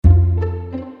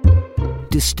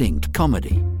distinct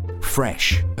comedy,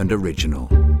 fresh and original.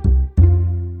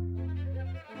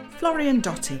 Florrie and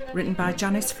Dotty, written by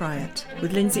Janice Fryatt,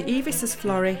 with Lindsay Evis as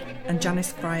Florrie and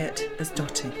Janice Fryatt as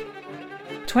Dotty.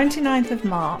 29th of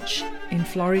March, in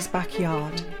Florrie's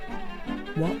backyard.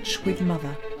 Watch with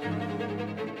Mother.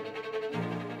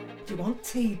 Do you want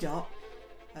tea, Dot?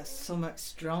 Or something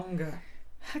stronger?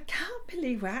 I can't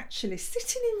believe we're actually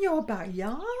sitting in your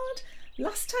backyard.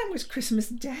 Last time was Christmas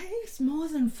Day. It's more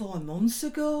than 4 months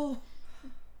ago.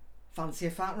 Fancy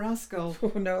a fat rascal?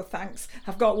 Oh, no, thanks.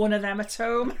 I've got one of them at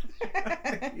home.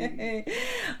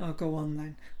 Oh, go on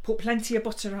then. Put plenty of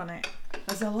butter on it.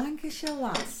 As a Lancashire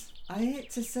lass, I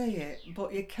hate to say it,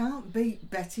 but you can't beat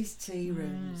Betty's tea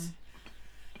rooms.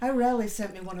 How rarely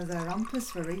sent me one of their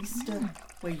hampers for Easter.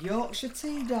 With Yorkshire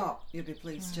tea, Dot, you'll be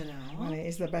pleased to know. Well, it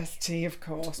is the best tea, of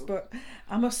course, but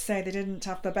I must say they didn't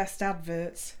have the best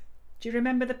adverts. Do you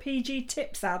remember the PG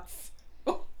Tips ads?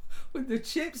 With the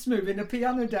chips moving a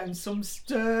piano down some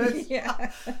stairs.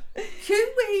 Yeah.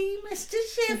 Cooey, Mr.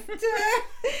 Shifter.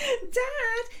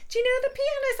 Dad, do you know the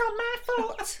piano's on my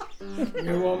foot?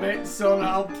 You want it, son?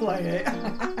 I'll play it.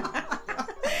 And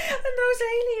those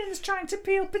aliens trying to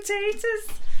peel potatoes.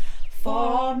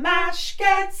 For mash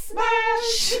get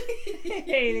smash.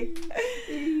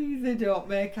 They don't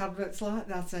make adverts like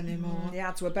that anymore. The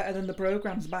ads were better than the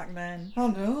programmes back then. I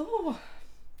know.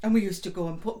 And we used to go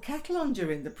and put kettle on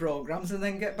during the programmes and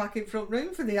then get back in front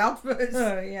room for the adverts.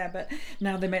 Oh, yeah, but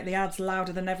now they make the ads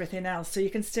louder than everything else, so you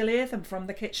can still hear them from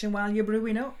the kitchen while you're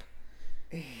brewing up.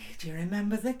 Do you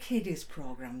remember the kiddies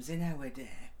programmes in our day?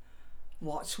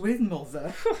 Watch with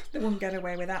Mother. They wouldn't get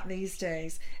away with that these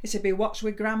days. It'd be Watch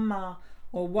with Grandma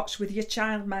or Watch with your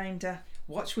childminder.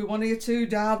 Watch with one of your two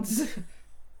dads.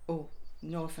 Oh,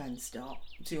 no offence, Dot,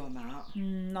 to your Mark.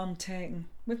 None taken.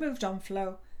 We've moved on,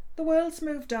 Flo. The world's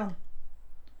moved on.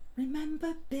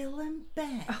 Remember Bill and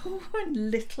Bear? Oh, and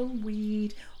little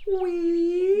Weed.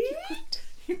 Weed?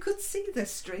 You could see the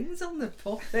strings on the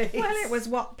puppies. Well, it was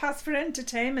what passed for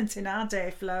entertainment in our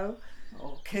day, Flo.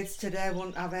 Oh, kids today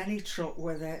wouldn't have any truck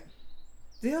with it.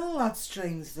 They all had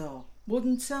strings, though.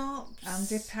 Wooden tops.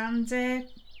 Andy Pandy,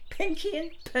 Pinky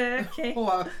and Perky.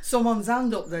 Oh, someone's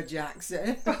hand up there, Jacks,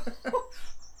 eh?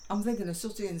 I'm thinking of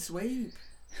Sooty and Sweep.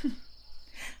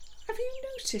 Have you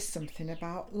noticed something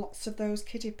about lots of those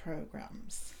kiddie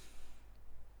programmes?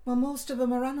 Well, most of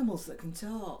them are animals that can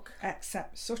talk.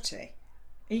 Except Sooty.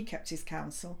 He kept his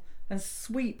counsel, and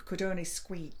Sweep could only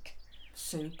squeak.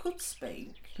 Sue could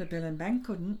speak. But Bill and Ben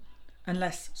couldn't,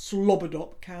 unless Slobbered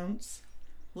Up counts.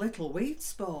 Little Weed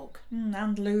spoke.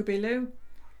 And Looby Loo.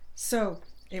 So,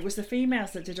 it was the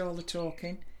females that did all the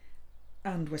talking,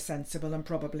 and were sensible and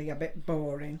probably a bit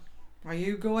boring. Are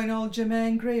you going all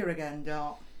Jermaine Greer again,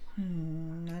 Dot?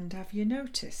 And have you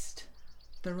noticed?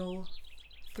 They're all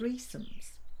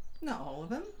threesomes. Not all of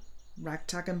them.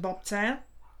 Ragtag and Bobtail.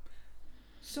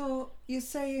 So you're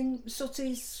saying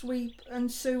Sooty, Sweep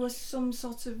and Sue are some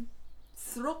sort of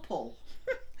throuple?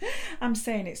 I'm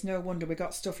saying it's no wonder we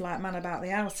got stuff like Man About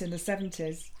the House in the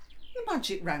 70s. The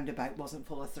Magic Roundabout wasn't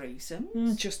full of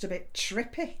threesomes. Just a bit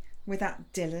trippy with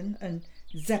that Dylan and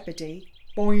Zebedee.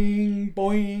 Boing,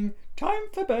 boing, time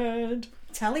for bed.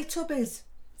 Teletubbies.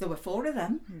 There were 4 of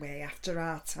them. Way after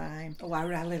our time. Oh, I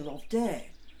really loved it.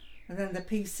 And then the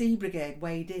PC Brigade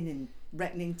weighed in and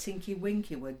reckoning Tinky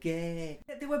Winky were gay.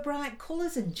 They were bright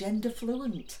colours and gender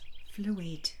fluent.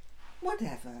 Fluid.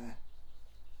 Whatever.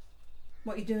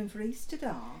 What are you doing for Easter,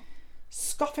 Dot?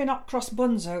 Scoffing hot cross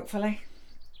buns, hopefully.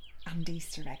 And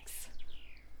Easter eggs.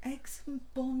 Eggs and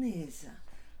bunnies.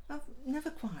 I've never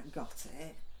quite got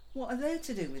it. What are they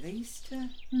to do with Easter?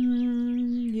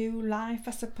 New life,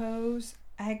 I suppose.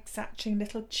 Eggs hatching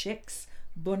little chicks.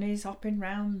 Bunnies hopping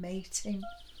round mating.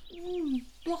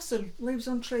 Blossom, leaves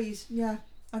on trees. Yeah,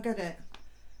 I get it.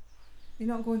 You're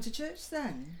not going to church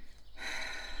then?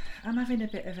 I'm having a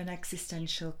bit of an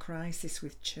existential crisis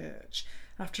with church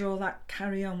after all that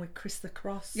carry on with Chris the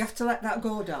Cross. You have to let that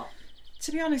go, Dot.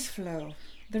 To be honest, Flo,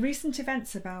 the recent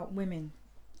events about women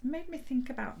made me think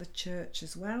about the church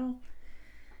as well.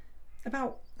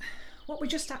 About what we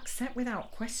just accept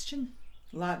without question.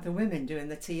 Like the women doing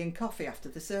the tea and coffee after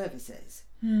the services.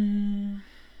 And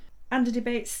a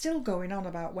debate's still going on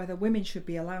about whether women should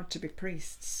be allowed to be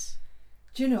priests.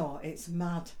 Do you know, it's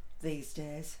mad these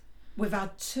days. We've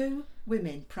had 2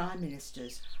 women prime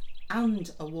ministers and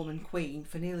a woman queen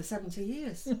for nearly 70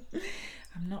 years.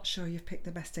 I'm not sure you've picked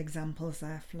the best examples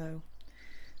there, Flo.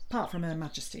 Apart from Her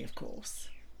Majesty, of course.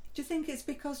 Do you think it's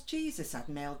because Jesus had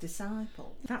male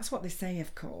disciples? That's what they say,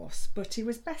 of course, but he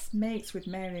was best mates with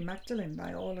Mary Magdalene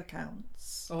by all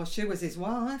accounts. Or she was his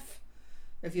wife,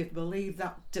 if you believe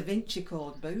that Da Vinci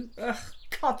Code book. Ugh,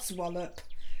 codswallop.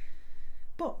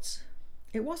 But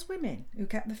it was women who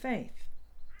kept the faith.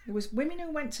 It was women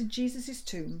who went to Jesus'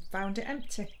 tomb, found it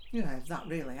empty. Yeah, if that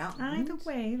really happened. Either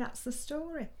way, that's the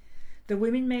story. The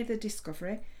women made the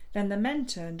discovery, then the men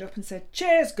turned up and said,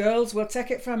 "Cheers, girls, we'll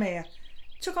take it from here."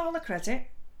 Took all the credit,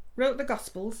 wrote the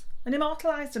Gospels, and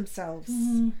immortalised themselves.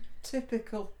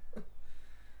 Typical.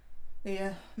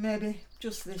 Yeah, maybe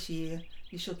just this year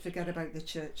you should forget about the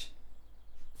church.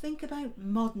 Think about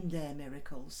modern day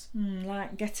miracles.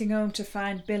 Like getting home to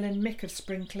find Bill and Mick have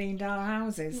spring cleaned our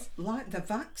houses. Like the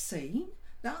vaccine.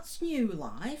 That's new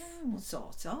life,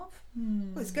 sort of.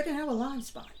 Well, it's getting our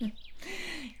lives back.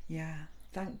 Yeah,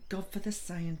 thank God for the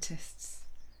scientists.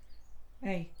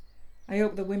 Hey, I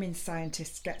hope the women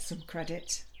scientists get some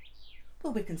credit.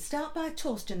 Well, we can start by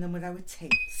toasting them with our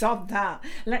teeth. Sod that.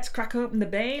 Let's crack open the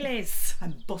Baileys.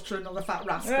 And butter another fat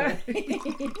rascal.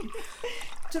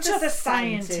 To the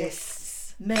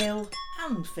scientists, male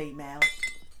and female.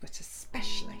 But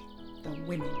especially the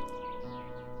women.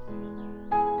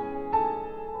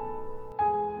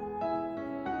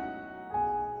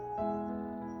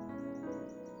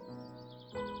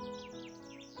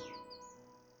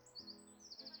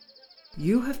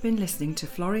 You have been listening to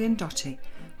Florrie and Dottie,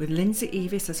 with Lindsay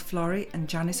Eavis as Florrie and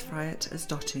Janice Fryatt as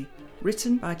Dottie.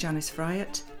 Written by Janice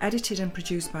Fryatt, edited and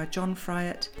produced by John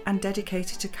Fryatt, and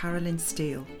dedicated to Carolyn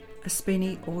Steele. A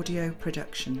Spinny audio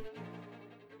production.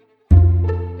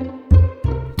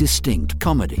 Distinct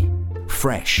comedy.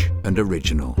 Fresh and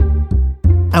original.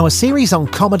 Our series on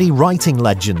comedy writing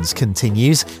legends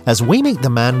continues as we meet the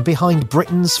man behind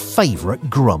Britain's favourite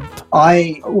grump.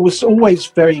 I was always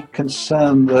very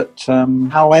concerned that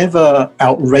however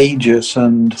outrageous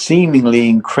and seemingly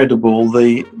incredible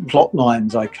the plot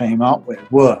lines I came up with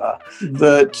were,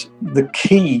 that the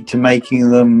key to making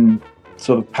them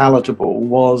sort of palatable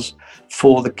was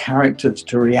for the characters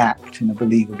to react in a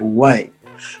believable way.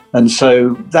 And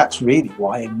so that's really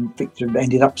why Victor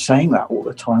ended up saying that all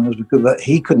the time, was because that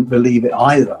he couldn't believe it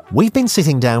either. We've been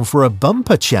sitting down for a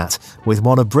bumper chat with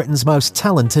one of Britain's most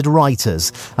talented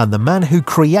writers and the man who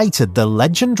created the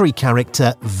legendary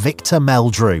character Victor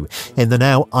Meldrew in the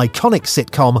now iconic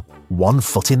sitcom One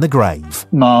Foot in the Grave.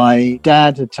 My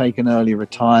dad had taken early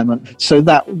retirement, so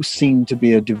that seemed to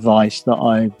be a device that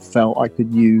I felt I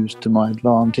could use to my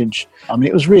advantage. I mean,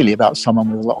 it was really about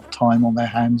someone with a lot of time on their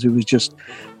hands who was just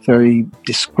very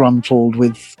disgruntled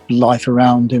with life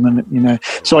around him, and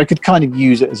so I could kind of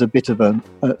use it as a bit of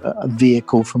a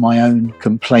vehicle for my own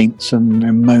complaints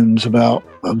and moans about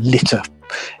litter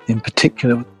in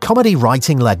particular. Comedy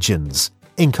writing legends,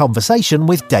 in conversation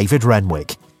with David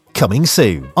Renwick. Coming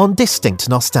soon on Distinct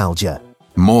Nostalgia.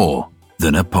 More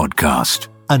than a podcast.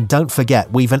 And don't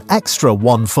forget, we've an extra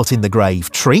One Foot in the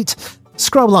Grave treat.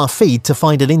 Scroll our feed to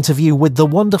find an interview with the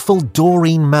wonderful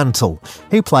Doreen Mantle,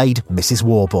 who played Mrs.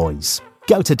 Warboys.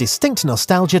 Go to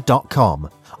distinctnostalgia.com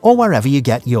or wherever you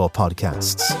get your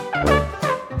podcasts.